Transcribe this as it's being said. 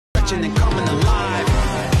and then coming alive.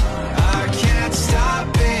 I can't stop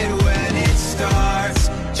it when it starts,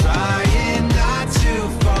 trying not to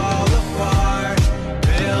fall apart,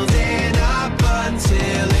 building up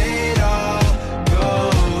until it all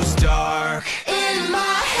goes dark. In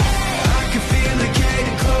my head, I can feel it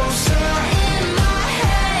getting closer. In my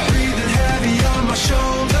head, breathing heavy on my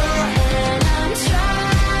shoulder. And I'm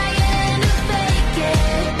trying to fake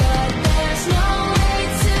it, but there's no way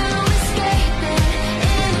to escape it.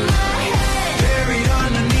 In my head, buried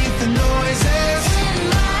underneath the noises. In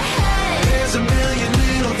my head, there's a million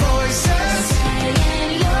little voices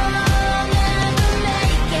saying you'll never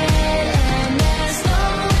make it, and there's no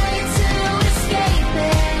way to escape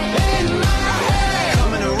it. In my head,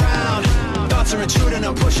 coming around, thoughts are intruding,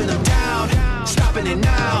 I'm pushing them down, stopping it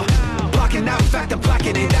now, blocking out, in fact I'm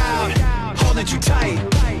blacking it out, holding too tight,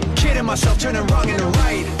 kidding myself, turning wrong into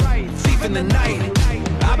right, thief in the night,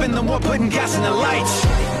 I've been the one putting gas in the lights.